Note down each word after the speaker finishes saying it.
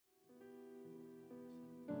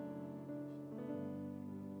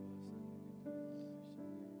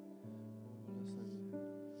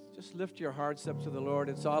Just lift your hearts up to the Lord.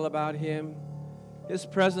 It's all about Him. His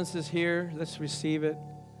presence is here. Let's receive it.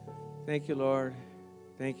 Thank you, Lord.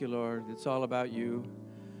 Thank you, Lord. It's all about You.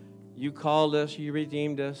 You called us. You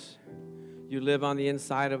redeemed us. You live on the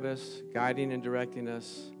inside of us, guiding and directing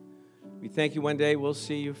us. We thank You one day we'll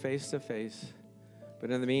see You face to face.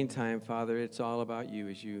 But in the meantime, Father, it's all about You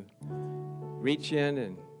as You reach in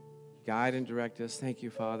and guide and direct us. Thank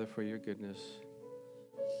You, Father, for Your goodness.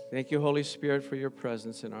 Thank You, Holy Spirit, for Your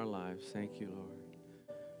presence in our lives. Thank You, Lord.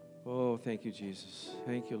 Oh, thank You, Jesus.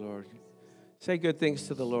 Thank You, Lord. Say good things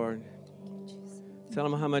to the Lord. Tell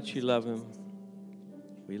Him how much you love Him.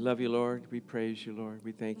 We love You, Lord. We praise You, Lord.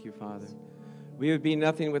 We thank You, Father. We would be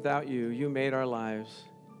nothing without You. You made our lives.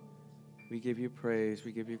 We give You praise.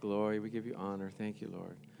 We give You glory. We give You honor. Thank You,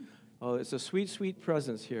 Lord. Oh, it's a sweet, sweet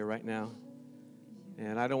presence here right now.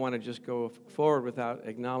 And I don't want to just go forward without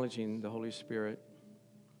acknowledging the Holy Spirit.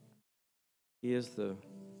 He is the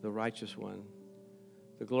righteous one,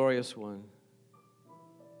 the glorious one.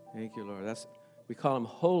 Thank You, Lord. We call Him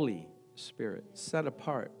Holy Spirit, set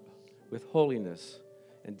apart with holiness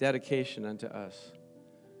and dedication unto us.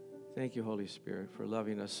 Thank You, Holy Spirit, for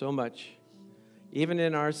loving us so much. Even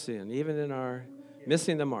in our sin, even in our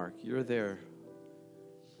missing the mark, You're there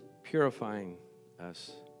purifying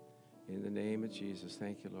us. In the name of Jesus,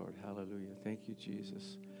 thank You, Lord. Hallelujah. Thank You,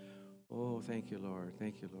 Jesus. Oh, thank You, Lord.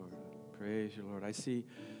 Thank You, Lord. Praise You, Lord. I see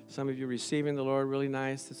some of you receiving the Lord really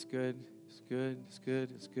nice. It's good. It's good. It's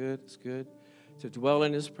good. It's good. It's good. To dwell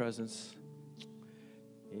in His presence.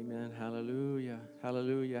 Amen. Hallelujah.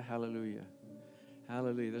 Hallelujah. Hallelujah.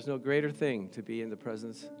 Hallelujah. There's no greater thing to be in the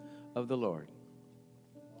presence of the Lord.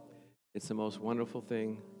 It's the most wonderful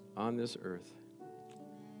thing on this earth.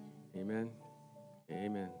 Amen.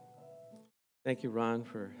 Amen. Thank you, Ron,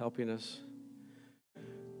 for helping us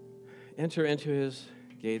enter into His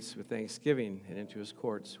gates with thanksgiving and into His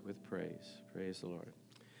courts with praise. Praise the Lord.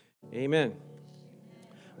 Amen.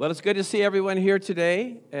 Well, it's good to see everyone here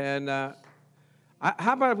today. And how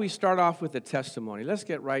about we start off with a testimony? Let's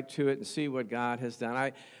get right to it and see what God has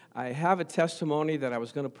done. I have a testimony that I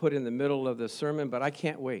was going to put in the middle of the sermon, but I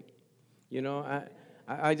can't wait. You know,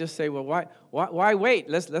 I just say, well, why wait?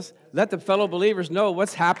 Let's let the fellow believers know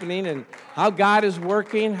what's happening and how God is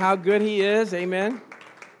working, how good He is. Amen.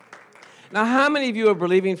 Now, how many of you are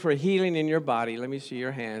believing for healing in your body? Let me see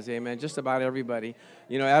your hands. Amen. Just about everybody.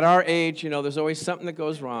 You know, at our age, you know, there's always something that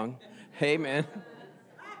goes wrong. Amen.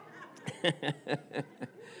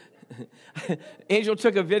 Angel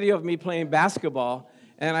took a video of me playing basketball,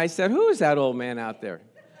 and I said, who is that old man out there?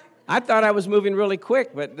 I thought I was moving really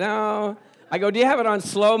quick, but no. I go, do you have it on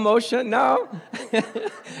slow motion? No.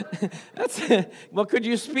 Well, could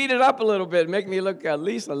you speed it up a little bit, make me look at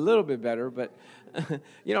least a little bit better? But,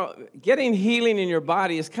 you know, getting healing in your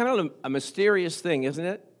body is kind of a mysterious thing, isn't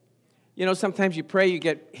it? You know, sometimes you pray, you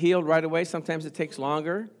get healed right away. Sometimes it takes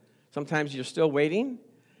longer. Sometimes you're still waiting.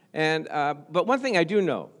 And but one thing I do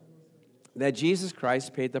know, that Jesus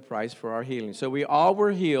Christ paid the price for our healing. So we all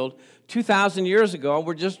were healed 2,000 years ago.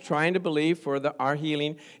 We're just trying to believe for our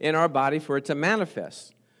healing in our body for it to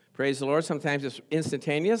manifest. Praise the Lord. Sometimes it's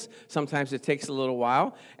instantaneous. Sometimes it takes a little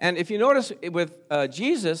while. And if you notice with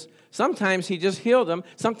Jesus, sometimes He just healed them.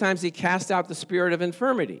 Sometimes He cast out the spirit of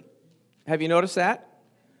infirmity. Have you noticed that?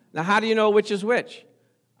 Now, how do you know which is which?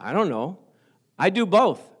 I don't know. I do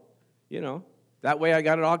both, you know. That way I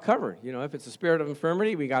got it all covered. You know, if it's a spirit of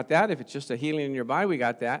infirmity, we got that. If it's just a healing in your body, we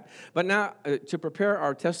got that. But now, to prepare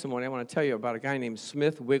our testimony, I want to tell you about a guy named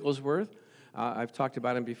Smith Wigglesworth. I've talked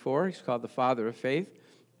about him before. He's called the Father of Faith.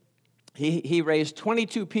 He raised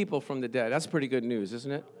 22 people from the dead. That's pretty good news,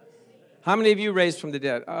 isn't it? How many of you raised from the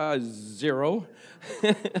dead? 0.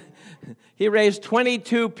 He raised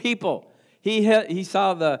 22 people. He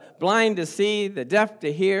saw the blind to see, the deaf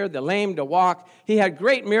to hear, the lame to walk. He had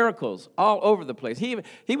great miracles all over the place.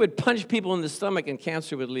 He would punch people in the stomach and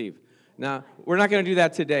cancer would leave. Now, we're not going to do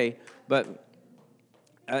that today, but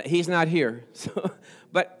he's not here.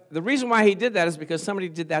 But the reason why he did that is because somebody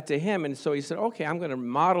did that to him, and so he said, okay, I'm going to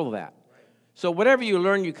model that. So whatever you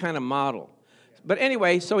learn, you kind of model. But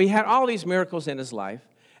anyway, so he had all these miracles in his life.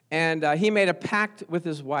 And he made a pact with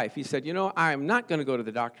his wife. He said, you know, I'm not going to go to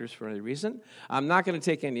the doctors for any reason. I'm not going to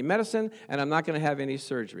take any medicine, and I'm not going to have any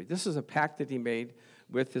surgery. This is a pact that he made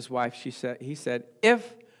with his wife. He said,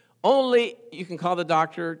 if only you can call the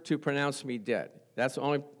doctor to pronounce me dead. That's the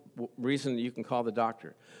only reason you can call the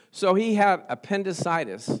doctor. So he had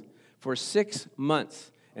appendicitis for 6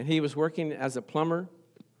 months, and he was working as a plumber,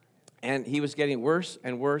 and he was getting worse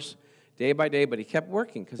and worse day by day, but he kept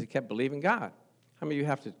working because he kept believing God. How many of you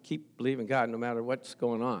have to keep believing God no matter what's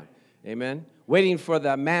going on? Amen? Waiting for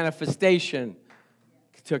the manifestation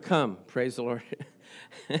to come. Praise the Lord.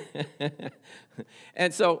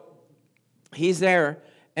 And so he's there.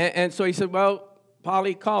 And so he said, well,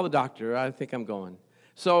 Polly, call the doctor. I think I'm going.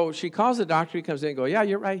 So she calls the doctor. He comes in and goes, yeah,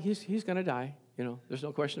 you're right. He's going to die. There's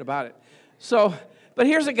no question about it. So, but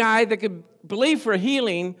here's a guy that could believe for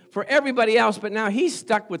healing for everybody else, but now he's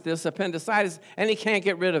stuck with this appendicitis, and he can't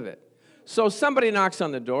get rid of it. So somebody knocks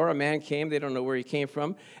on the door. A man came. They don't know where he came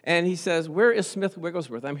from. And he says, where is Smith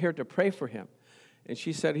Wigglesworth? I'm here to pray for him. And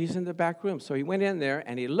she said, he's in the back room. So he went in there,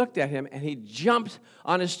 and he looked at him, and he jumped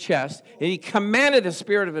on his chest, and he commanded the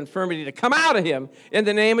spirit of infirmity to come out of him in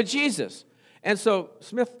the name of Jesus. And so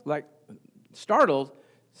Smith, startled,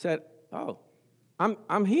 said, oh,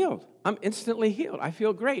 I'm healed. I'm instantly healed. I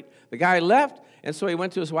feel great. The guy left, and so he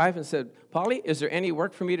went to his wife and said, Polly, is there any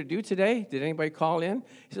work for me to do today? Did anybody call in?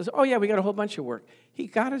 He says, oh, yeah, we got a whole bunch of work. He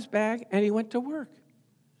got his bag, and he went to work.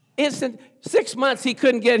 6 months he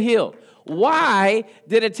couldn't get healed. Why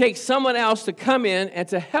did it take someone else to come in and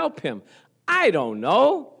to help him? I don't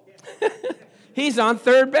know. He's on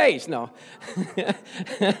third base. No.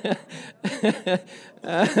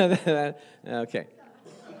 Okay.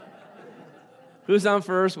 Who's on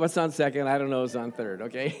first? What's on second? I don't know who's on third,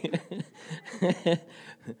 okay?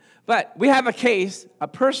 But we have a case, a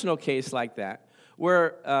personal case like that,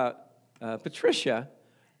 where Patricia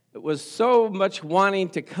was so much wanting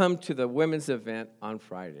to come to the women's event on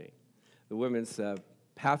Friday, the women's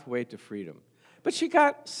pathway to freedom. But she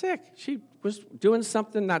got sick. She was doing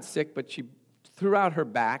something, not sick, but she threw out her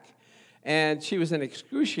back, and she was in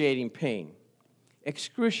excruciating pain.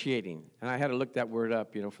 Excruciating. And I had to look that word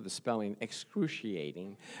up, for the spelling.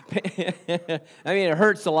 Excruciating. I mean, it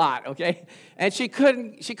hurts a lot, okay? And she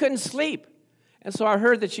couldn't sleep. And so I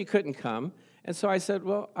heard that she couldn't come. And so I said,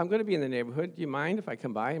 well, I'm going to be in the neighborhood. Do you mind if I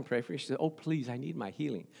come by and pray for you? She said, oh, please, I need my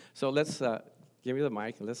healing. So let's give me the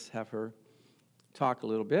mic, and let's have her talk a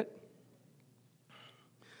little bit.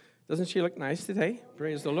 Doesn't she look nice today?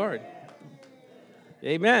 Praise the Lord.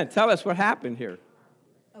 Amen. Tell us what happened here.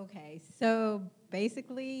 Okay, so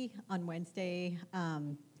basically on Wednesday,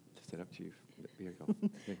 Just it up to you. Here you go.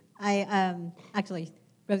 Okay. actually,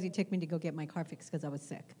 Rosie took me to go get my car fixed because I was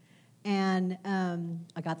sick. And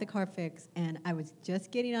I got the car fixed, and I was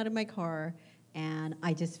just getting out of my car, and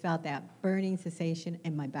I just felt that burning sensation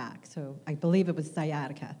in my back. So I believe it was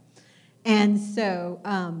sciatica. And so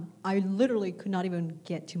I literally could not even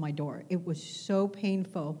get to my door. It was so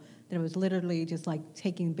painful that it was literally just like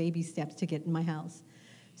taking baby steps to get in my house.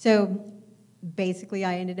 So basically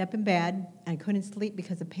I ended up in bed. I couldn't sleep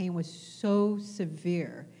because the pain was so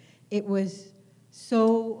severe. It was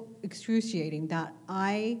so excruciating that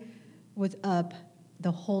I was up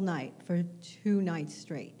the whole night for 2 nights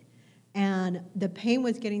straight. And the pain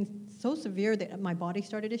was getting so severe that my body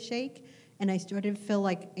started to shake, and I started to feel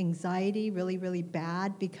like anxiety really, really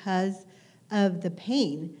bad because of the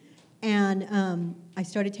pain. And I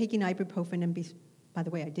started taking ibuprofen, and by the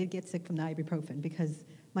way, I did get sick from the ibuprofen because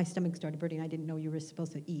my stomach started burning. I didn't know you were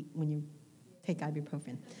supposed to eat when you take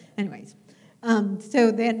ibuprofen. Anyways,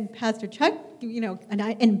 so then Pastor Chuck,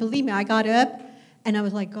 and believe me, I got up, and I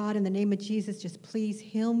was like, God, in the name of Jesus, just please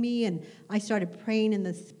heal me. And I started praying in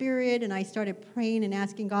the Spirit, and I started praying and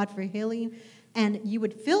asking God for healing. And you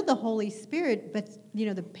would feel the Holy Spirit, but,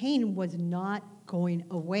 the pain was not going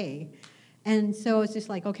away. And so it's just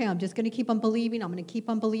like, okay, I'm just going to keep on believing. I'm going to keep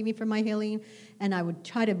on believing for my healing. And I would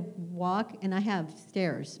try to walk, and I have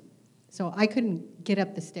stairs. So I couldn't get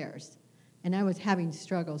up the stairs. And I was having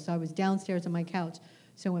struggles. So I was downstairs on my couch.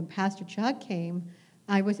 So when Pastor Chuck came,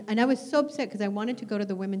 I was so upset because I wanted to go to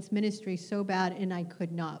the women's ministry so bad, and I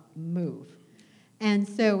could not move. And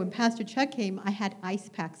so when Pastor Chuck came, I had ice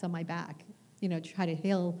packs on my back, try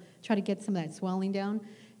to get some of that swelling down.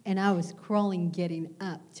 And I was crawling, getting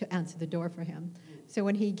up to answer the door for him. So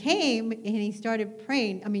when he came and he started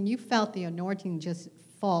praying, you felt the anointing just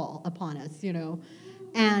fall upon us,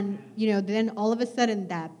 And, then all of a sudden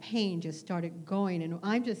that pain just started going. And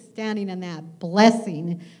I'm just standing in that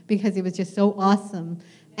blessing because it was just so awesome.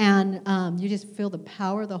 And you just feel the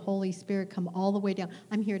power of the Holy Spirit come all the way down.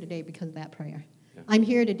 I'm here today because of that prayer. Yeah. I'm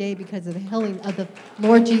here today because of the healing of the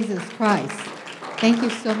Lord Jesus Christ. Thank you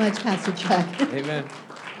so much, Pastor Chuck. Amen.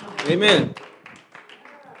 Amen.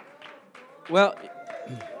 Well,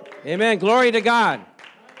 amen. Glory to God.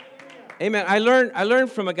 Amen. I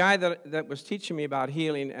learned from a guy that was teaching me about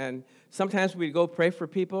healing, and sometimes we'd go pray for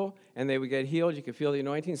people, and they would get healed. You could feel the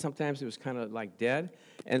anointing. Sometimes it was kind of like dead.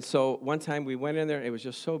 And so one time we went in there, and it was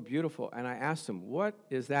just so beautiful. And I asked him, what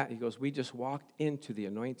is that? He goes, we just walked into the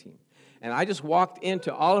anointing. And I just walked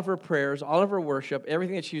into all of her prayers, all of her worship,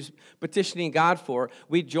 everything that she was petitioning God for.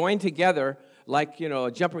 We joined together like,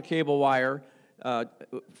 a jumper cable wire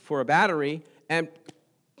for a battery, and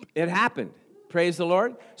it happened. Praise the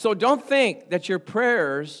Lord. So don't think that your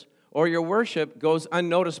prayers or your worship goes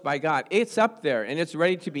unnoticed by God. It's up there, and it's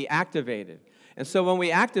ready to be activated. And so when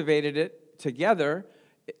we activated it together,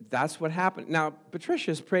 that's what happened. Now,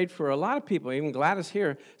 Patricia's prayed for a lot of people. Even Gladys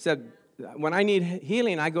here said, when I need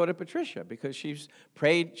healing, I go to Patricia because she's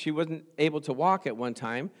prayed. She wasn't able to walk at one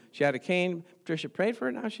time. She had a cane. Patricia prayed for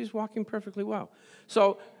her. Now she's walking perfectly well.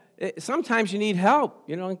 So sometimes you need help.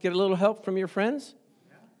 Get a little help from your friends.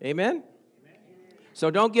 Amen?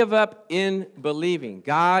 So don't give up in believing.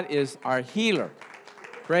 God is our healer.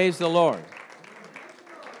 Praise the Lord.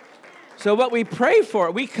 So what we pray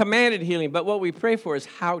for, we commanded healing, but what we pray for is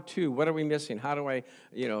how to. What are we missing? How do I,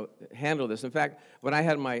 handle this? In fact, when I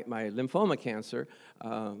had my lymphoma cancer,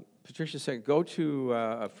 Patricia said, go to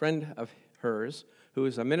a friend of hers who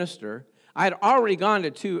is a minister. I had already gone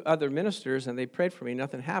to 2 other ministers, and they prayed for me.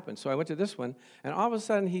 Nothing happened. So I went to this one, and all of a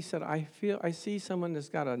sudden he said, I see someone that's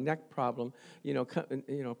got a neck problem,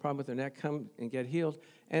 problem with their neck, come and get healed.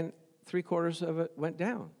 And 3/4 of it went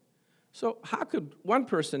down. So how could one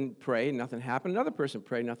person pray, nothing happened, another person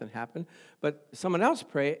pray, nothing happened, but someone else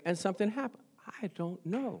pray and something happened? I don't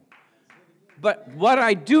know. But what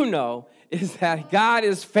I do know is that God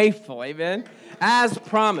is faithful, amen, as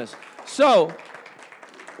promised. So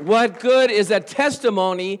what good is a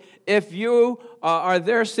testimony if you are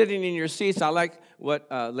there sitting in your seats? I like what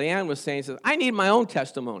Leanne was saying. Says, I need my own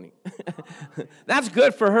testimony. That's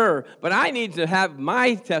good for her, but I need to have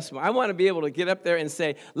my testimony. I want to be able to get up there and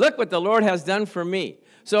say, look what the Lord has done for me.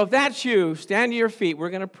 So if that's you, stand to your feet.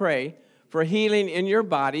 We're going to pray for healing in your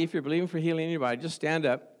body. If you're believing for healing in your body, just stand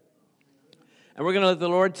up. And we're going to let the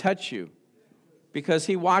Lord touch you because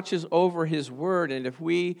he watches over his word. And if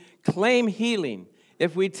we claim healing,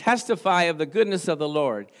 if we testify of the goodness of the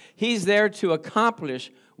Lord, he's there to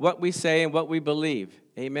accomplish what we say and what we believe.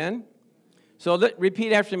 Amen? So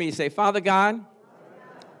repeat after me. Say, Father God,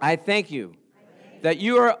 I thank you that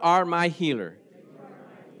you are my healer.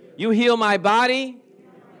 You heal my body.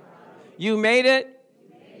 You made it.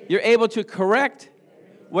 You're able to correct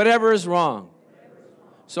whatever is wrong.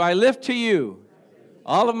 So I lift to you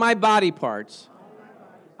all of my body parts.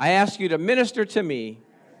 I ask you to minister to me,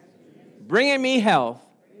 bringing me health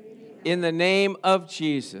in the name of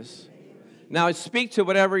Jesus. Now, I speak to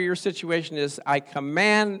whatever your situation is. I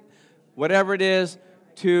command whatever it is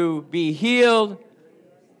to be healed,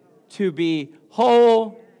 to be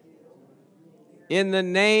whole, in the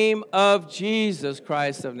name of Jesus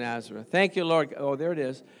Christ of Nazareth. Thank you, Lord. Oh, there it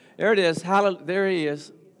is. There it is. Hallelujah. There he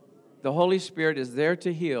is. The Holy Spirit is there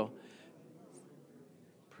to heal.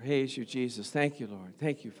 Praise you, Jesus. Thank you, Lord.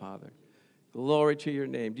 Thank you, Father. Glory to your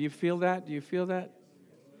name. Do you feel that? Do you feel that?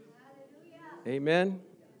 Amen.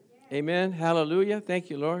 Amen. Hallelujah. Thank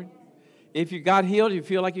you, Lord. If you got healed, you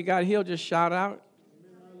feel like you got healed, just shout out.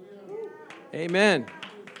 Amen.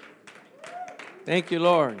 Thank you,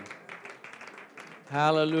 Lord.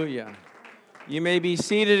 Hallelujah. You may be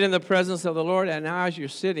seated in the presence of the Lord, and now as you're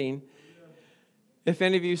sitting, if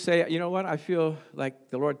any of you say, you know what, I feel like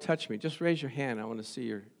the Lord touched me, just raise your hand. I want to see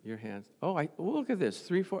your hands. Oh, look at this.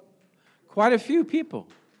 3, 4, quite a few people.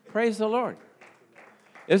 Praise the Lord.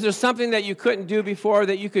 Is there something that you couldn't do before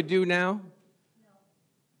that you could do now?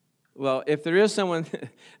 Well, if there is someone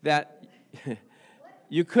that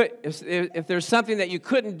you could, if there's something that you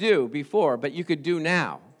couldn't do before, but you could do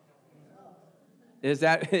now, is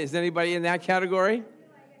anybody in that category?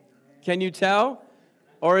 Can you tell?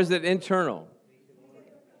 Or is it internal?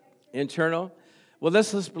 Internal? Well,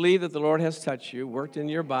 let's just believe that the Lord has touched you, worked in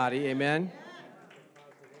your body, amen?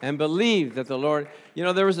 And believe that the Lord,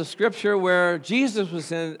 there was a scripture where Jesus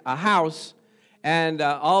was in a house and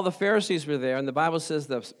all the Pharisees were there, and the Bible says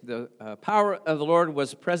the power of the Lord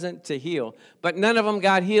was present to heal, but none of them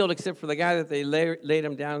got healed except for the guy that they laid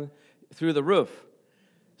him down through the roof.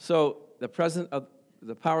 So the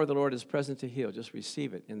power of the Lord is present to heal. Just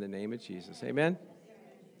receive it in the name of Jesus. Amen?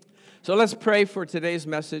 So let's pray for today's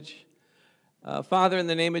message. Father, in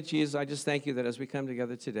the name of Jesus, I just thank you that as we come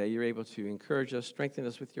together today, you're able to encourage us, strengthen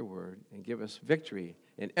us with your word, and give us victory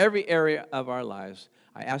in every area of our lives.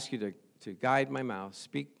 I ask you to guide my mouth,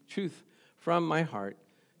 speak truth from my heart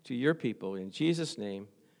to your people. In Jesus' name,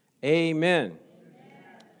 amen.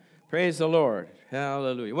 Praise the Lord.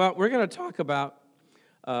 Hallelujah. Well, we're going to talk about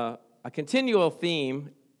a continual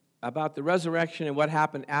theme about the resurrection and what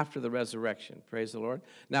happened after the resurrection. Praise the Lord.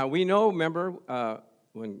 Now, we know, remember,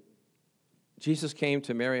 when Jesus came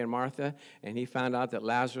to Mary and Martha, and he found out that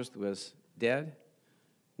Lazarus was dead.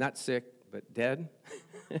 Not sick, but dead.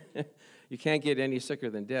 You can't get any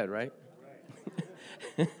sicker than dead, right?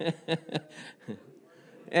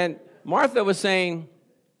 And Martha was saying,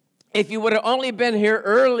 if you would have only been here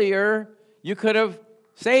earlier, you could have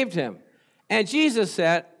saved him. And Jesus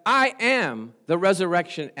said, I am the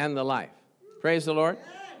resurrection and the life. Praise the Lord.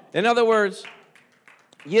 In other words,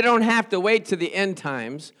 you don't have to wait to the end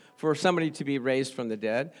times for somebody to be raised from the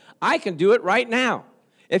dead. I can do it right now.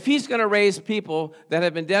 If he's going to raise people that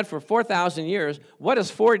have been dead for 4,000 years, what does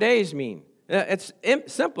 4 days mean? It's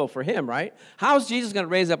simple for him, right? How is Jesus going to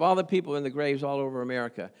raise up all the people in the graves all over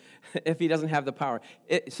America if he doesn't have the power?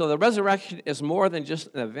 So the resurrection is more than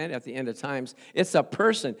just an event at the end of times. It's a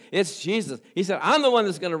person. It's Jesus. He said, I'm the one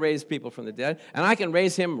that's going to raise people from the dead, and I can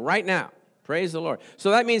raise him right now. Praise the Lord.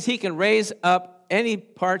 So that means he can raise up any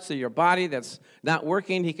parts of your body that's not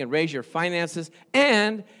working. He can raise your finances,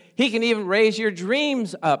 and he can even raise your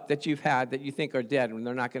dreams up that you've had that you think are dead when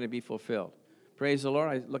they're not going to be fulfilled. Praise the Lord.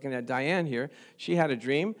 I was looking at Diane here. She had a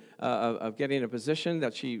dream of getting a position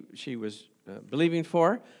that she was believing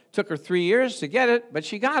for. Took her 3 years to get it, but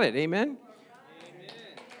she got it. Amen? Amen.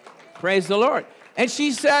 Praise the Lord. And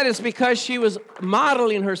she said it's because she was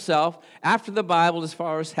modeling herself after the Bible as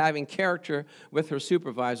far as having character with her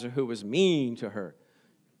supervisor who was mean to her.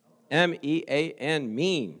 M-E-A-N,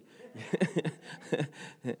 mean.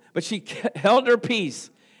 But she held her peace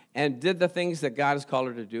and did the things that God has called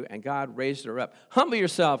her to do, and God raised her up. Humble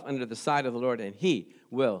yourself under the side of the Lord, and he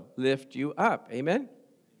will lift you up. Amen?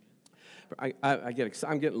 I'm getting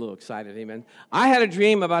a little excited. Amen? I had a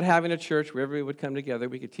dream about having a church where everybody would come together.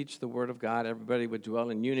 We could teach the Word of God. Everybody would dwell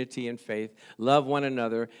in unity and faith, love one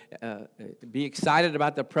another, be excited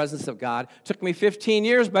about the presence of God. Took me 15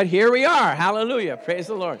 years, but here we are. Hallelujah. Praise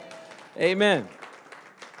the Lord. Amen.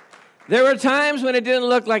 There were times when it didn't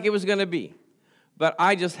look like it was going to be. But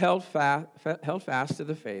I just held fast to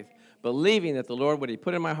the faith, believing that the Lord, what he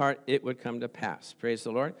put in my heart, it would come to pass. Praise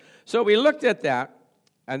the Lord. So we looked at that,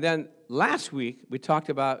 and then last week we talked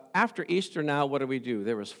about after Easter now, what do we do?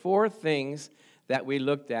 There was 4 things that we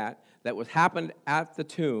looked at that was happened at the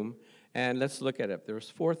tomb, and let's look at it. There was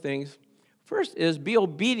 4 things. First is be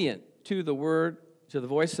obedient to the word, to the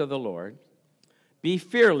voice of the Lord. Be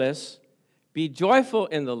fearless. Be joyful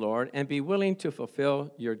in the Lord, and be willing to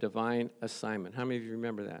fulfill your divine assignment. How many of you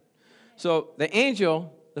remember that? So the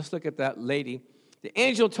angel, let's look at that lady. The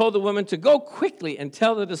angel told the woman to go quickly and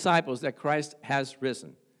tell the disciples that Christ has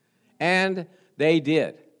risen. And they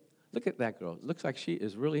did. Look at that girl. It looks like she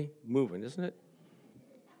is really moving, isn't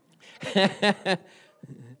it?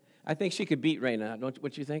 I think she could beat Raina,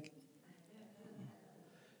 don't you think?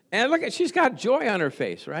 And look, she's got joy on her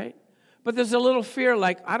face, right? But there's a little fear,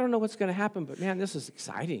 like, I don't know what's going to happen, but man, this is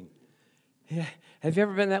exciting. Yeah. Have you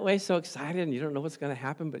ever been that way, so excited, and you don't know what's going to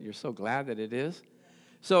happen, but you're so glad that it is?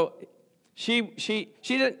 So she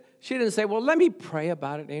didn't say, well, let me pray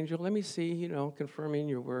about it, angel. Let me see, confirming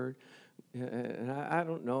your word. And I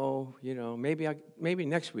don't know, maybe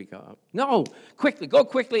next week. No, quickly, go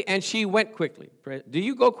quickly, and she went quickly. Do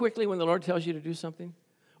you go quickly when the Lord tells you to do something?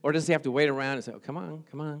 Or does he have to wait around and say, oh, come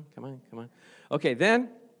on? Okay, then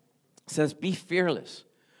it says, be fearless.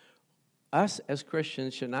 Us as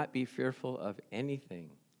Christians should not be fearful of anything.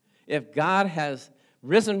 If God has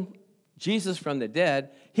risen Jesus from the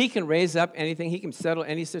dead, he can raise up anything. He can settle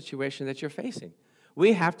any situation that you're facing.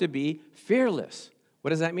 We have to be fearless. What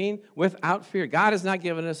does that mean? Without fear. God has not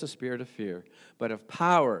given us a spirit of fear, but of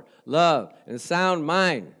power, love, and sound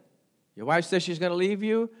mind. Your wife says she's going to leave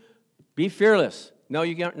you. Be fearless. No,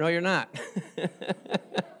 you're not.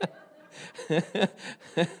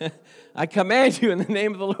 I command you in the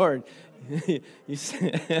name of the Lord.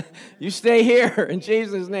 You stay here in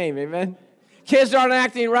Jesus' name, amen? Kids aren't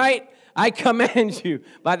acting right. I command you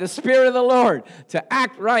by the Spirit of the Lord to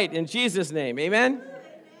act right in Jesus' name, amen?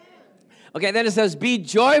 Okay, then it says, be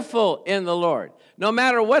joyful in the Lord. No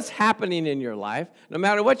matter what's happening in your life, no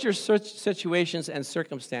matter what your situations and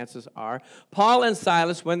circumstances are, Paul and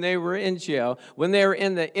Silas, when they were in jail, when they were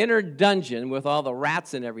in the inner dungeon with all the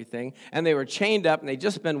rats and everything, and they were chained up and they'd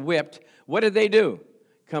just been whipped, what did they do?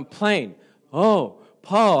 Complain. Oh,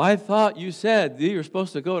 Paul, I thought you said that you were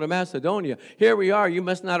supposed to go to Macedonia. Here we are. You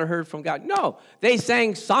must not have heard from God. No, they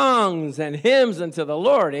sang songs and hymns unto the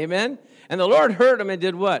Lord, amen? And the Lord heard them and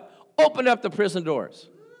did what? Opened up the prison doors.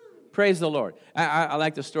 Praise the Lord. I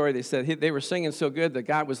like the story. They said they were singing so good that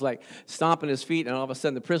God was like stomping his feet, and all of a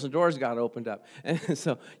sudden the prison doors got opened up. And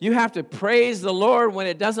so you have to praise the Lord when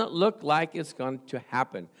it doesn't look like it's going to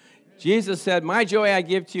happen. Jesus said, my joy I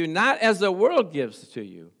give to you, not as the world gives to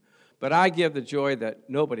you, but I give the joy that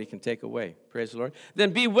nobody can take away. Praise the Lord.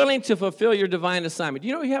 Then be willing to fulfill your divine assignment. Do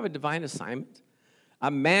you know you have a divine assignment? A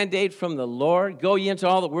mandate from the Lord. Go ye into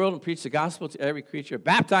all the world and preach the gospel to every creature,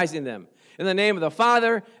 baptizing them in the name of the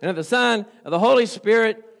Father and of the Son and of the Holy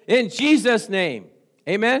Spirit, In Jesus' name.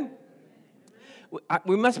 Amen?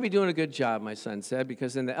 We must be doing a good job, my son said,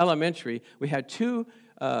 because in the elementary, we had two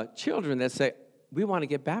children that say, we want to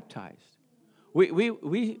get baptized.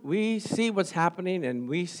 We see what's happening, and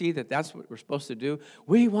we see that that's what we're supposed to do.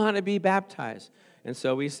 We want to be baptized. And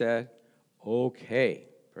so we said, okay,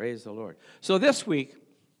 praise the Lord. So this week,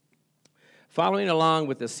 following along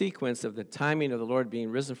with the sequence of the timing of the Lord being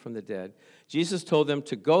risen from the dead, Jesus told them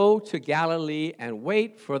to go to Galilee and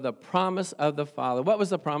wait for the promise of the Father. What was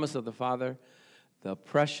the promise of the Father? The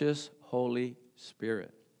precious Holy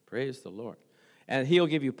Spirit. Praise the Lord. And he'll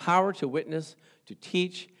give you power to witness, to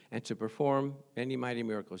teach, and to perform many mighty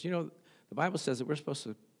miracles. You know, the Bible says that we're supposed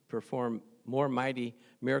to perform more mighty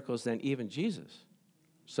miracles than even Jesus.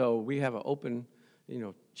 So we have an open,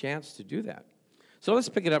 chance to do that. So let's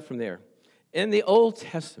pick it up from there. In the Old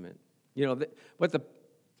Testament, what the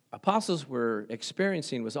apostles were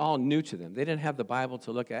experiencing was all new to them. They didn't have the Bible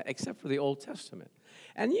to look at except for the Old Testament.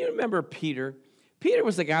 And you remember Peter. Peter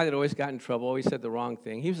was the guy that always got in trouble, always said the wrong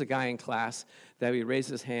thing. He was the guy in class that would raise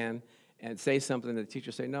his hand and say something, and the teacher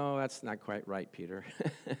would say, no, that's not quite right, Peter.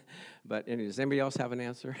 But does anybody else have an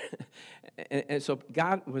answer? and so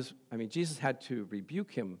Jesus had to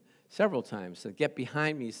rebuke him several times. Said, get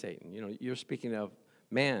behind me, Satan. You're speaking of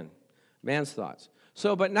man's thoughts.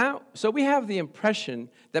 So we have the impression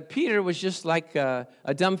that Peter was just like a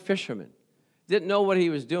dumb fisherman. Didn't know what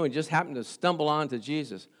he was doing, just happened to stumble onto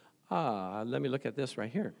Jesus. Let me look at this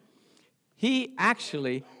right here. He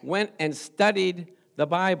actually went and studied the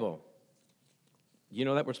Bible. You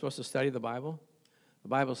know that we're supposed to study the Bible? The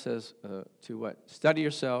Bible says to what? Study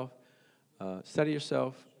yourself, study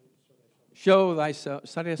yourself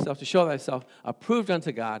to show thyself approved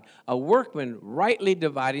unto God, a workman rightly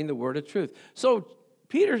dividing the word of truth. So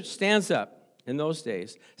Peter stands up in those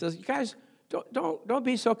days, says, you guys, don't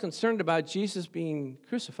be so concerned about Jesus being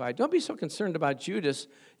crucified. Don't be so concerned about Judas,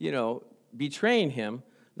 betraying him.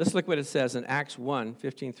 Let's look what it says in Acts 1,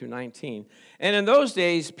 15 through 19. And in those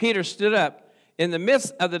days, Peter stood up in the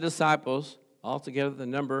midst of the disciples, altogether the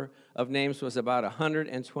number of names was about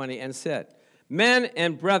 120, and said, men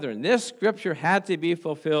and brethren, this scripture had to be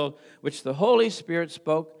fulfilled, which the Holy Spirit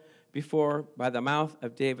spoke before by the mouth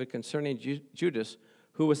of David concerning Judas,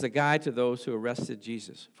 who was the guide to those who arrested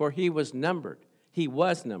Jesus. For he was numbered. He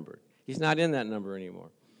was numbered. He's not in that number anymore.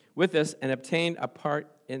 With us, and obtained a part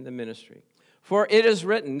in the ministry. For it is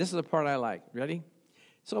written, this is the part I like. Ready?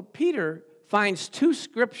 So Peter finds two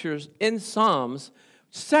scriptures in Psalms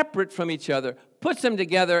separate from each other, puts them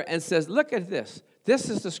together, and says, look at this. This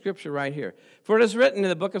is the scripture right here. For it is written in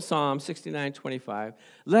the book of Psalms 69:25,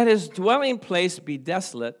 let his dwelling place be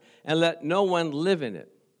desolate, and let no one live in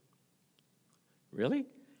it. Really?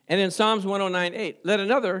 And in Psalms 109:8, let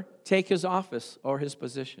another take his office or his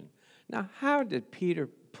position. Now, how did Peter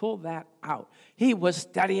pull that out? He was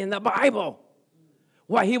studying the Bible.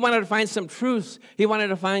 Why? He wanted to find some truths. He wanted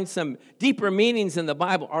to find some deeper meanings in the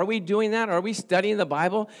Bible. Are we doing that? Are we studying the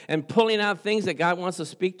Bible and pulling out things that God wants to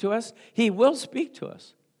speak to us? He will speak to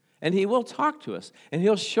us, and he will talk to us, and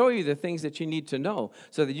he'll show you the things that you need to know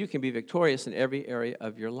so that you can be victorious in every area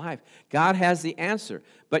of your life. God has the answer,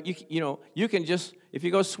 but you can just, if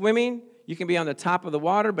you go swimming, you can be on the top of the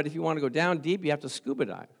water, but if you want to go down deep, you have to scuba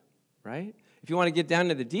dive, right? If you want to get down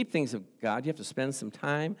to the deep things of God, you have to spend some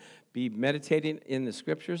time, be meditating in the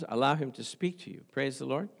scriptures, allow him to speak to you. Praise the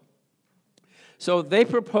Lord. So they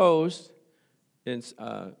proposed in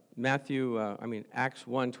Acts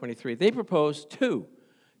 1:23. They proposed two.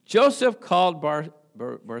 Joseph called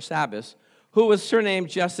Barsabbas, who was surnamed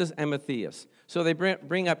Justus and Matthias. So they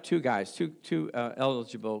bring up two guys, two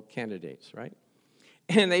eligible candidates, right?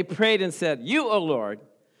 And they prayed and said, you, O Lord,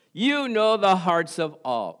 you know the hearts of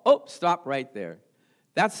all. Oh, stop right there.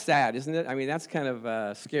 That's sad, isn't it? I mean, that's kind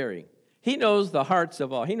of scary. He knows the hearts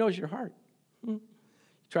of all. He knows your heart. You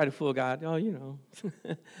try to fool God. Oh,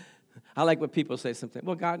 I like when people say something.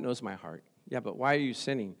 Well, God knows my heart. Yeah, but why are you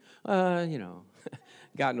sinning?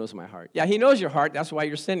 God knows my heart. Yeah, he knows your heart. That's why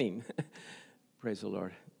you're sinning. Praise the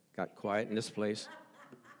Lord. Got quiet in this place.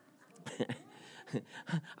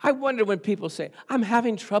 I wonder when people say, I'm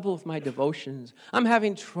having trouble with my devotions. I'm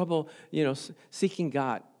having trouble, seeking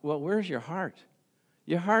God. Well, where's your heart?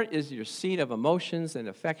 Your heart is your seat of emotions and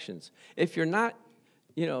affections. If you're not,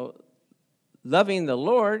 loving the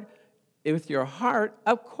Lord with your heart,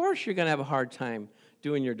 of course you're going to have a hard time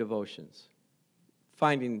doing your devotions,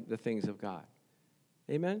 finding the things of God.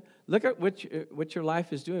 Amen? Look at what your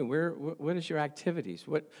life is doing. What is your activities?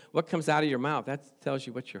 What comes out of your mouth? That tells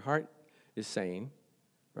you what your heart is saying,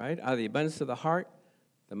 right? Out of the abundance of the heart,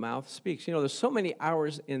 the mouth speaks. There's so many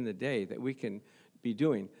hours in the day that we can be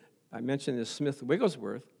doing. I mentioned this Smith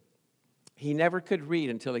Wigglesworth. He never could read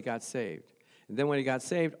until he got saved. And then when he got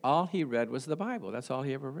saved, all he read was the Bible. That's all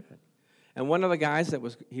he ever read. And one of the guys that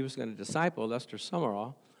he was going to disciple, Lester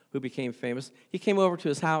Summerall, who became famous, he came over to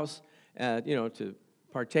his house, to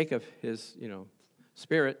partake of his,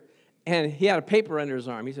 spirit. And he had a paper under his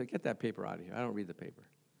arm. He said, "Get that paper out of here. I don't read the paper."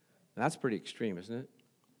 Now, that's pretty extreme, isn't it?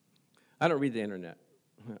 I don't read the internet.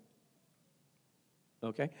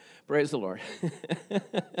 Okay? Praise the Lord.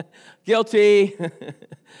 Guilty.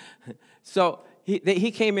 So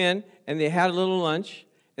he came in, and they had a little lunch.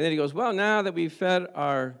 And then he goes, "Well, now that we've fed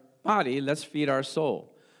our body, let's feed our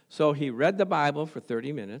soul." So he read the Bible for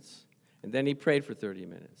 30 minutes, and then he prayed for 30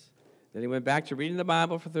 minutes. Then he went back to reading the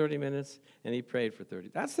Bible for 30 minutes, and he prayed for 30.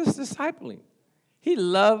 That's his discipling. He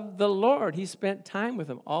loved the Lord. He spent time with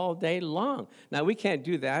him all day long. Now, we can't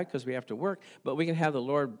do that because we have to work, but we can have the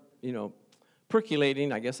Lord,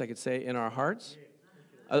 percolating, I guess I could say, in our hearts,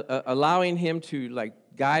 allowing him to,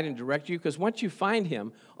 guide and direct you. Because once you find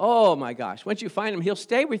him, oh, my gosh, once you find him, he'll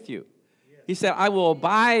stay with you. He said, "I will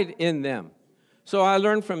abide in them." So I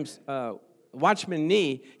learned from Watchman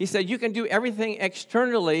Nee, he said, you can do everything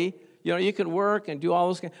externally. You can work and do all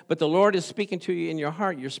those things, but the Lord is speaking to you in your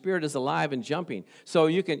heart. Your spirit is alive and jumping. So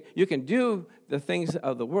you can do the things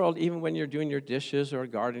of the world even when you're doing your dishes or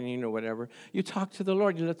gardening or whatever. You talk to the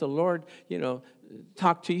Lord. You let the Lord,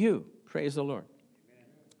 talk to you. Praise the Lord.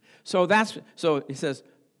 So he says,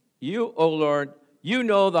 "You, O Lord, you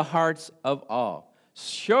know the hearts of all.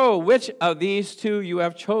 Show which of these two you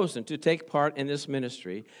have chosen to take part in this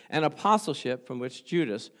ministry and apostleship from which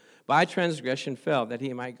Judas by transgression fell, that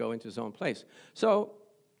he might go into his own place." So,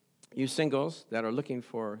 you singles that are looking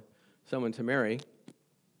for someone to marry,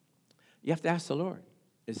 you have to ask the Lord,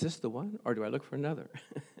 is this the one, or do I look for another?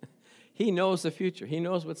 He knows the future. He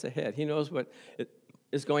knows what's ahead. He knows what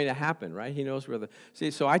is going to happen, right? He knows where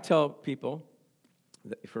so I tell people,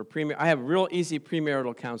 that I have real easy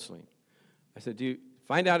premarital counseling. I said, do you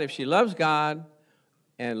find out if she loves God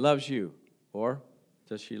and loves you, or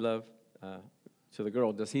does she love, to the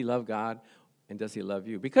girl, does he love God and does he love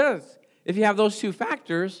you? Because if you have those two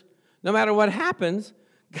factors, no matter what happens,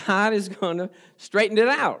 God is going to straighten it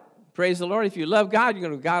out. Praise the Lord. If you love God, you're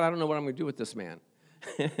going to go, "God, I don't know what I'm going to do with this man."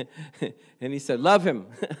 And he said, "Love him."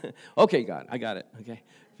 "Okay, God, I got it." Okay.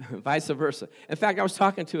 Vice versa. In fact, I was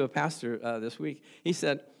talking to a pastor this week. He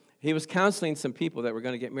said, he was counseling some people that were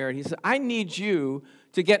going to get married. He said, "I need you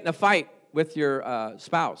to get in a fight with your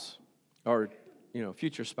spouse or,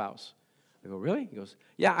 future spouse." I go, "Really?" He goes,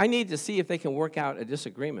 "Yeah, I need to see if they can work out a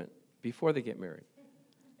disagreement before they get married.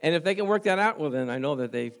 And if they can work that out, well, then I know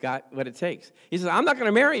that they've got what it takes." He says, "I'm not going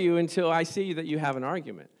to marry you until I see that you have an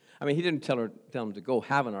argument." I mean, he didn't tell him to go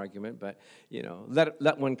have an argument, but,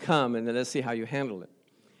 let one come and then let's see how you handle it.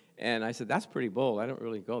 And I said, "That's pretty bold. I don't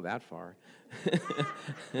really go that far."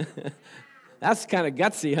 That's kind of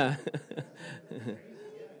gutsy, huh?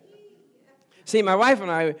 See, my wife and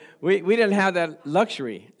I, we didn't have that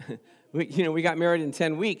luxury. We got married in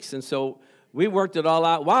 10 weeks, and so we worked it all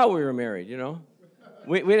out while we were married,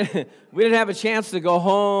 We didn't have a chance to go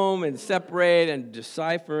home and separate and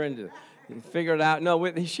decipher and figure it out.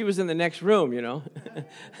 No, she was in the next room,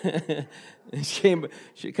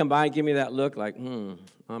 She'd come by and give me that look like,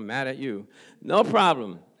 "I'm mad at you." No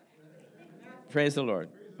problem. Praise the Lord.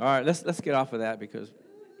 All right, let's get off of that because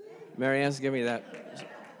Mary Ann's giving me that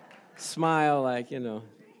smile like, you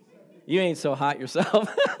ain't so hot yourself.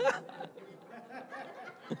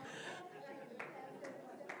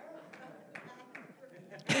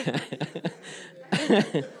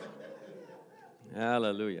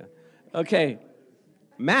 Hallelujah. Okay,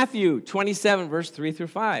 Matthew 27, verse 3 through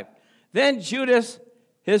 5. Then Judas,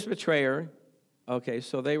 his betrayer. Okay,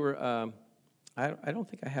 so they were, I don't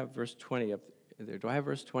think I have verse 20 up there. Do I have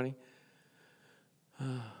verse 20?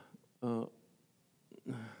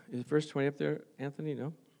 Is verse 20 up there, Anthony?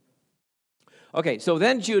 No? Okay, so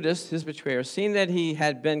then Judas, his betrayer, seeing that he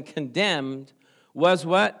had been condemned, was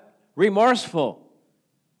what? Remorseful.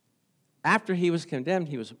 After he was condemned,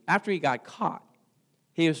 after he got caught,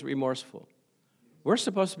 he was remorseful. We're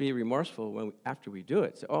supposed to be remorseful after we do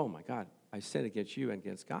it. So, "Oh my God, I sinned against you and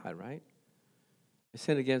against God," right? "I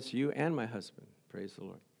sinned against you and my husband." Praise the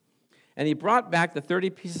Lord. And he brought back the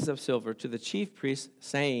 30 pieces of silver to the chief priest,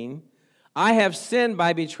 saying, "I have sinned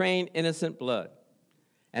by betraying innocent blood."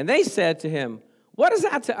 And they said to him, "What is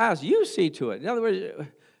that to us? You see to it." In other words,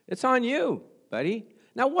 it's on you, buddy.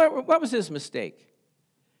 Now, what was his mistake?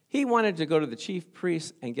 He wanted to go to the chief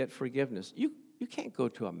priest and get forgiveness. You can't go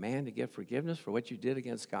to a man to get forgiveness for what you did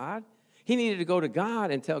against God. He needed to go to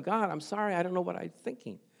God and tell God, "I'm sorry, I don't know what I'm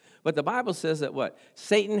thinking." But the Bible says that what?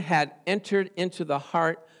 Satan had entered into the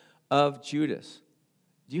heart of Judas.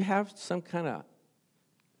 Do you have some kind of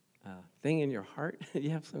thing in your heart?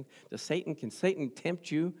 Can Satan tempt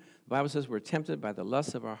you? The Bible says we're tempted by the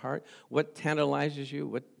lusts of our heart. What tantalizes you?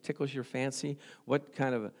 What tickles your fancy? What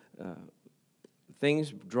kind of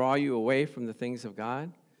things draw you away from the things of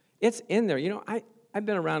God? It's in there. I've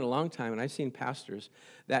been around a long time, and I've seen pastors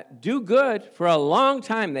that do good for a long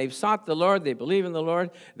time. They've sought the Lord. They believe in the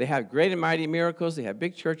Lord. They have great and mighty miracles. They have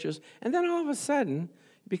big churches. And then all of a sudden,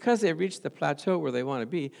 because they've reached the plateau where they want to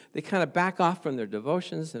be, they kind of back off from their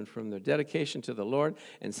devotions and from their dedication to the Lord,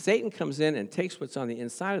 and Satan comes in and takes what's on the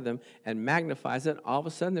inside of them and magnifies it. All of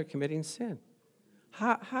a sudden, they're committing sin.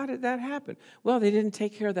 How did that happen? Well, they didn't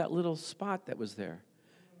take care of that little spot that was there.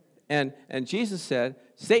 And Jesus said,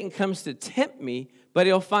 Satan comes to tempt me, but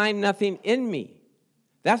he'll find nothing in me.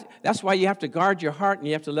 That's why you have to guard your heart, and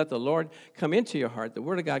you have to let the Lord come into your heart, the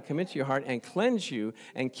Word of God come into your heart and cleanse you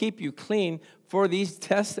and keep you clean for these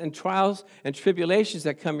tests and trials and tribulations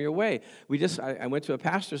that come your way. I went to a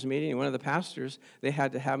pastor's meeting, and one of the pastors, they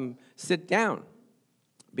had to have him sit down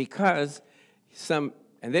because and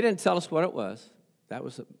they didn't tell us what it was. That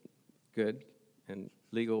was a good and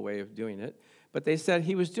legal way of doing it. But they said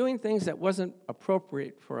he was doing things that wasn't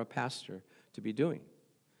appropriate for a pastor to be doing.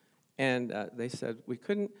 And they said we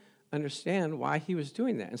couldn't understand why he was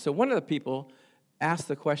doing that. And so one of the people asked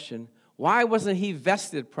the question, why wasn't he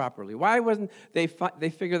vested properly? Why wasn't they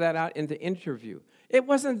figure that out in the interview? It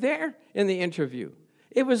wasn't there in the interview.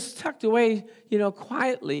 It was tucked away,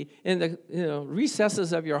 quietly in the,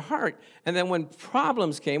 recesses of your heart. And then when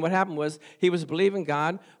problems came, what happened was he was believing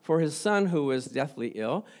God for his son who was deathly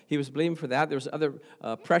ill. He was believing for that. There was other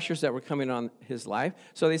pressures that were coming on his life.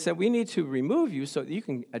 So they said, we need to remove you so that you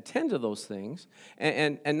can attend to those things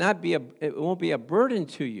and not it won't be a burden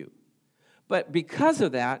to you. But because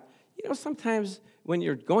of that, sometimes when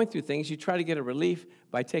you're going through things, you try to get a relief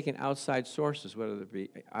by taking outside sources, whether it be,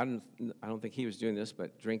 I don't think he was doing this,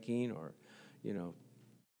 but drinking or,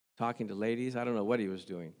 talking to ladies. I don't know what he was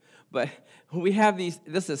doing. But we have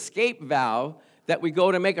this escape valve that we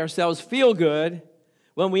go to make ourselves feel good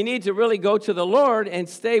when we need to really go to the Lord and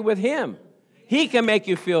stay with him. He can make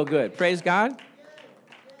you feel good. Praise God.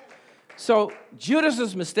 So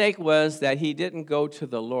Judas's mistake was that he didn't go to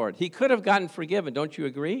the Lord. He could have gotten forgiven. Don't you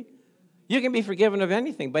agree? You can be forgiven of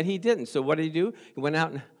anything, but he didn't. So what did he do? He went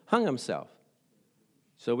out and hung himself.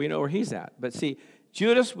 So we know where he's at. But see,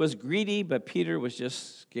 Judas was greedy, but Peter was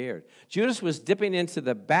just scared. Judas was dipping into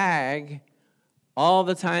the bag all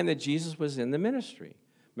the time that Jesus was in the ministry.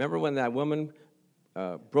 Remember when that woman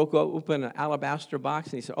broke open an alabaster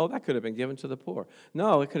box and he said, that could have been given to the poor.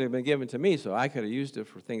 No, it could have been given to me, so I could have used it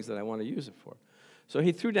for things that I want to use it for. So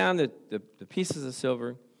he threw down the pieces of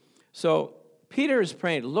silver. So Peter is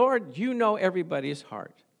praying, Lord, you know everybody's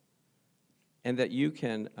heart, and that you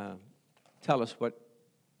can tell us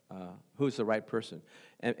who's the right person.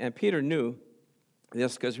 And Peter knew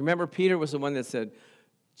this because remember, Peter was the one that said,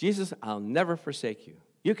 Jesus, I'll never forsake you.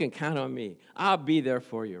 You can count on me. I'll be there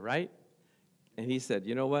for you, right? And he said,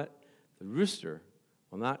 you know what? The rooster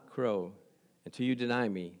will not crow until you deny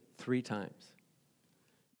me 3 times.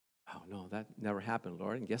 Oh, no, that never happened,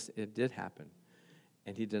 Lord. And guess it did happen.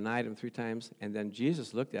 And he denied him 3 times. And then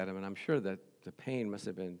Jesus looked at him, and I'm sure that the pain must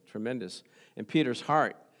have been tremendous in Peter's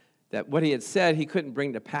heart, that what he had said he couldn't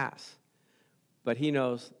bring to pass. But he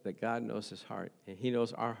knows that God knows his heart, and he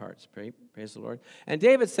knows our hearts. Praise the Lord. And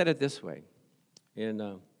David said it this way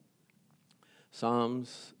in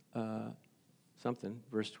Psalms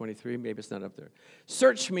verse 23. Maybe it's not up there.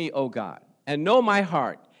 Search me, O God, and know my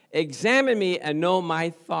heart. Examine me and know my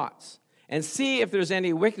thoughts. And see if there's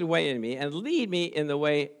any wicked way in me, and lead me in the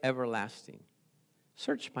way everlasting.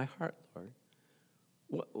 Search my heart,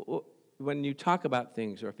 Lord. When you talk about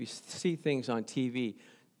things, or if you see things on TV,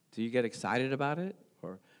 do you get excited about it?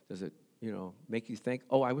 Or does it, make you think,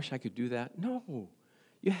 I wish I could do that? No.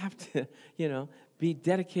 You have to, be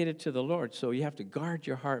dedicated to the Lord. So you have to guard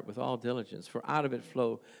your heart with all diligence, for out of it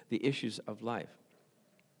flow the issues of life.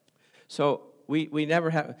 So we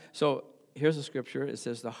never have, so here's the scripture. It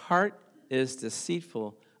says, the heart is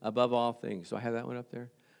deceitful above all things. Do I have that one up there?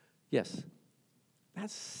 Yes.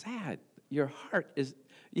 That's sad. Your heart is,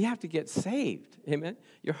 you have to get saved. Amen?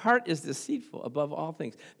 Your heart is deceitful above all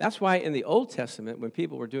things. That's why in the Old Testament, when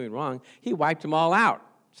people were doing wrong, he wiped them all out.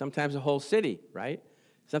 Sometimes the whole city, right?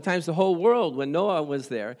 Sometimes the whole world. When Noah was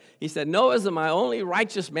there, he said, Noah's my only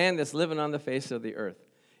righteous man that's living on the face of the earth.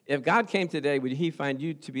 If God came today, would he find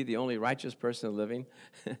you to be the only righteous person living?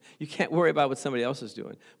 You can't worry about what somebody else is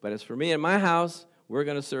doing. But as for me and my house, we're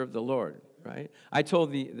going to serve the Lord, right? I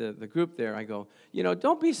told the group there, I go,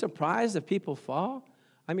 don't be surprised if people fall.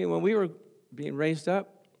 I mean, when we were being raised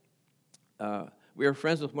up, we were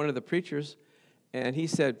friends with one of the preachers, and he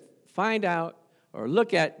said, find out or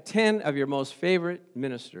look at 10 of your most favorite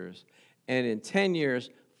ministers, and in 10 years,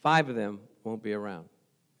 5 of them won't be around.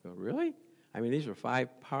 I go, really? I mean, these were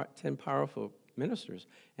 10 powerful ministers.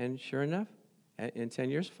 And sure enough, in 10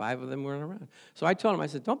 years, 5 of them weren't around. So I told him, I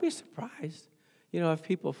said, don't be surprised, if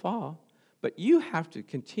people fall. But you have to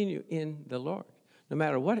continue in the Lord, no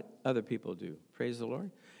matter what other people do. Praise the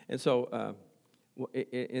Lord. And so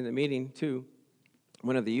in the meeting, too,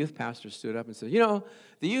 one of the youth pastors stood up and said,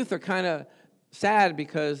 the youth are kind of sad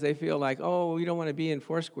because they feel like, we don't want to be in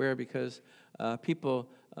Foursquare because people,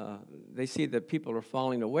 they see that people are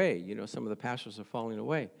falling away. Some of the pastors are falling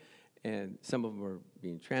away, and some of them are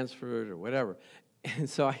being transferred or whatever. And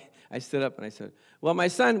so I stood up and I said, well, my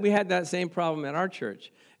son, we had that same problem at our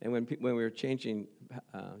church, and when we were changing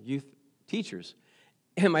youth teachers.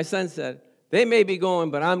 And my son said, they may be going,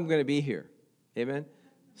 but I'm going to be here. Amen?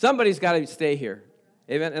 Somebody's got to stay here.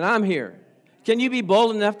 Amen? And I'm here. Can you be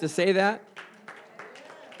bold enough to say that?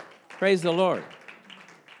 Praise the Lord.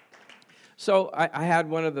 So I had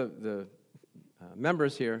one of the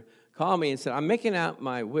members here call me and said, I'm making out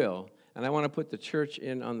my will, and I want to put the church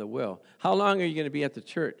in on the will. How long are you going to be at the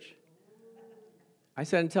church? I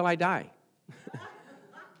said, until I die.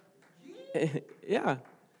 Yeah.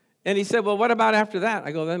 And he said, well, what about after that?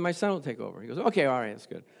 I go, then my son will take over. He goes, okay, all right, that's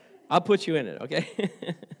good. I'll put you in it, okay?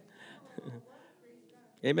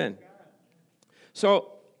 Amen.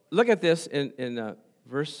 So look at this in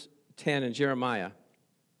verse 10 in Jeremiah.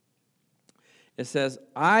 It says,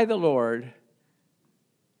 I, the Lord,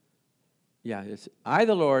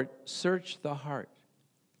 search the heart.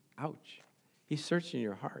 Ouch. He's searching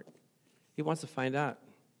your heart. He wants to find out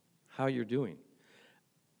how you're doing.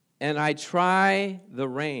 And I try the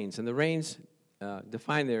reins. And the reins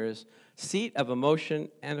defined there is seat of emotion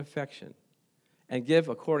and affection, and give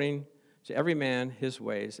according to every man his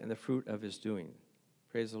ways and the fruit of his doing.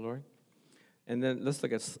 Praise the Lord. And then let's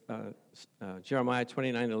look at Jeremiah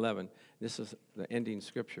 29:11. This is the ending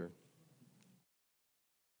scripture.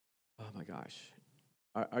 Oh my gosh.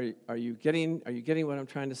 Are you getting what I'm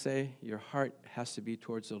trying to say? Your heart has to be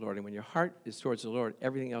towards the Lord. And when your heart is towards the Lord,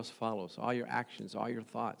 everything else follows. All your actions, all your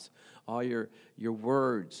thoughts, all your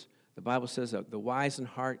words. The Bible says that the wise in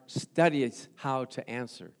heart studies how to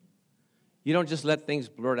answer. You don't just let things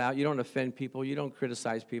blurt out. You don't offend people. You don't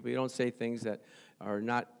criticize people. You don't say things that are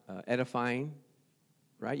not edifying,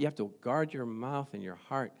 right? You have to guard your mouth and your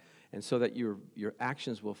heart, and so that your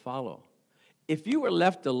actions will follow. If you were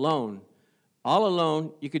left alone, all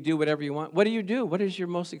alone, you could do whatever you want. What do? What is your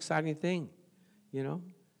most exciting thing?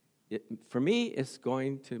 For me, it's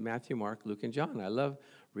going to Matthew, Mark, Luke, and John. I love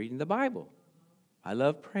reading the Bible. I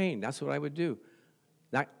love praying. That's what I would do.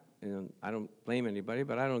 I don't blame anybody,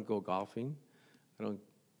 but I don't go golfing.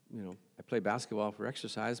 I play basketball for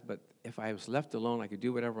exercise, but if I was left alone, I could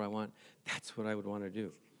do whatever I want. That's what I would want to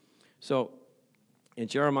do. So in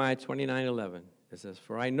Jeremiah 29:11, it says,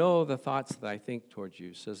 for I know the thoughts that I think towards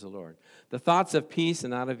you, says the Lord. The thoughts of peace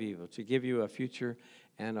and not of evil, to give you a future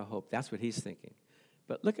and a hope. That's what he's thinking.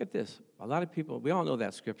 But look at this. A lot of people, we all know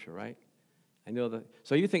that scripture, right? I know that.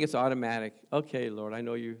 So you think it's automatic. Okay, Lord, I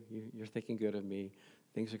know you're thinking good of me.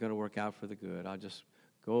 Things are going to work out for the good. I'll just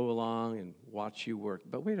go along and watch you work.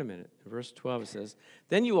 But wait a minute. In verse 12 it says,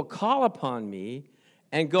 then you will call upon me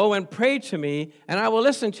and go and pray to me, and I will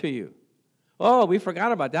listen to you. Oh, we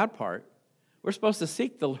forgot about that part. We're supposed to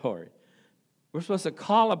seek the Lord. We're supposed to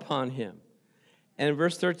call upon him. And in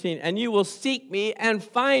verse 13, and you will seek me and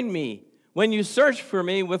find me when you search for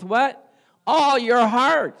me with what? All your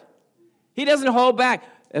heart. He doesn't hold back.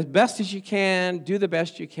 As best as you can, do the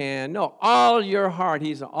best you can. No, all your heart.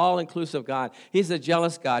 He's an all-inclusive God. He's a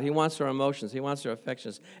jealous God. He wants our emotions. He wants our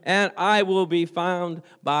affections. And I will be found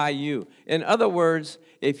by you. In other words,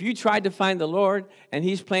 if you tried to find the Lord and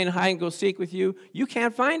he's playing hide-and-go-seek with you, you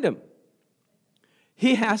can't find him.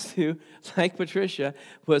 He has to, like Patricia,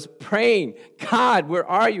 was praying, God, where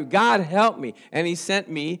are you? God, help me. And he sent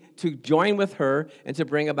me to join with her and to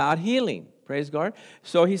bring about healing. Praise God.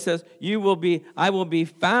 So he says, I will be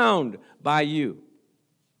found by you.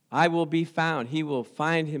 I will be found. He will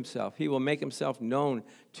find himself. He will make himself known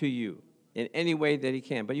to you in any way that he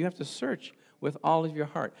can. But you have to search with all of your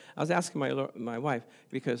heart. I was asking my wife,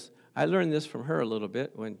 because I learned this from her a little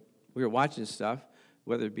bit when we were watching stuff,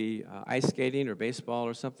 whether it be ice skating or baseball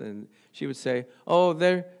or something. She would say, oh,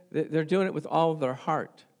 they're doing it with all of their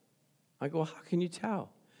heart. I go, well, how can you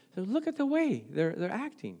tell? So look at the way they're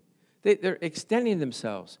acting. They're extending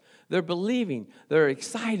themselves. They're believing. They're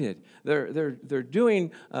excited. They're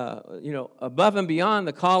doing above and beyond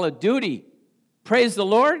the call of duty. Praise the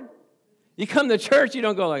Lord. You come to church, you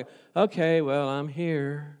don't go like, Okay, well, I'm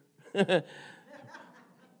here.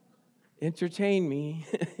 Entertain me.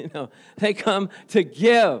 They come to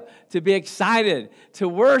give, to be excited, to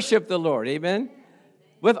worship the Lord. Amen?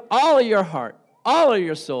 With all of your heart, all of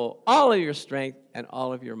your soul, all of your strength, and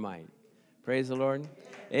all of your might. Praise the Lord.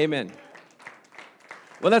 Amen.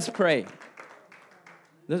 Well, let's pray.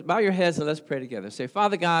 Let's bow your heads and let's pray together. Say,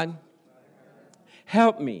 Father God,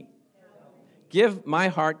 help me give my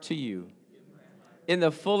heart to you in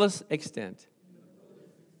the fullest extent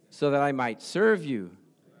so that I might serve you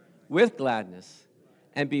with gladness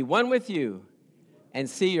and be one with you and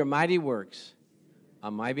see your mighty works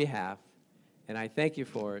on my behalf. And I thank you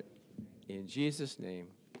for it. In Jesus' name,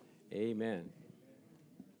 amen.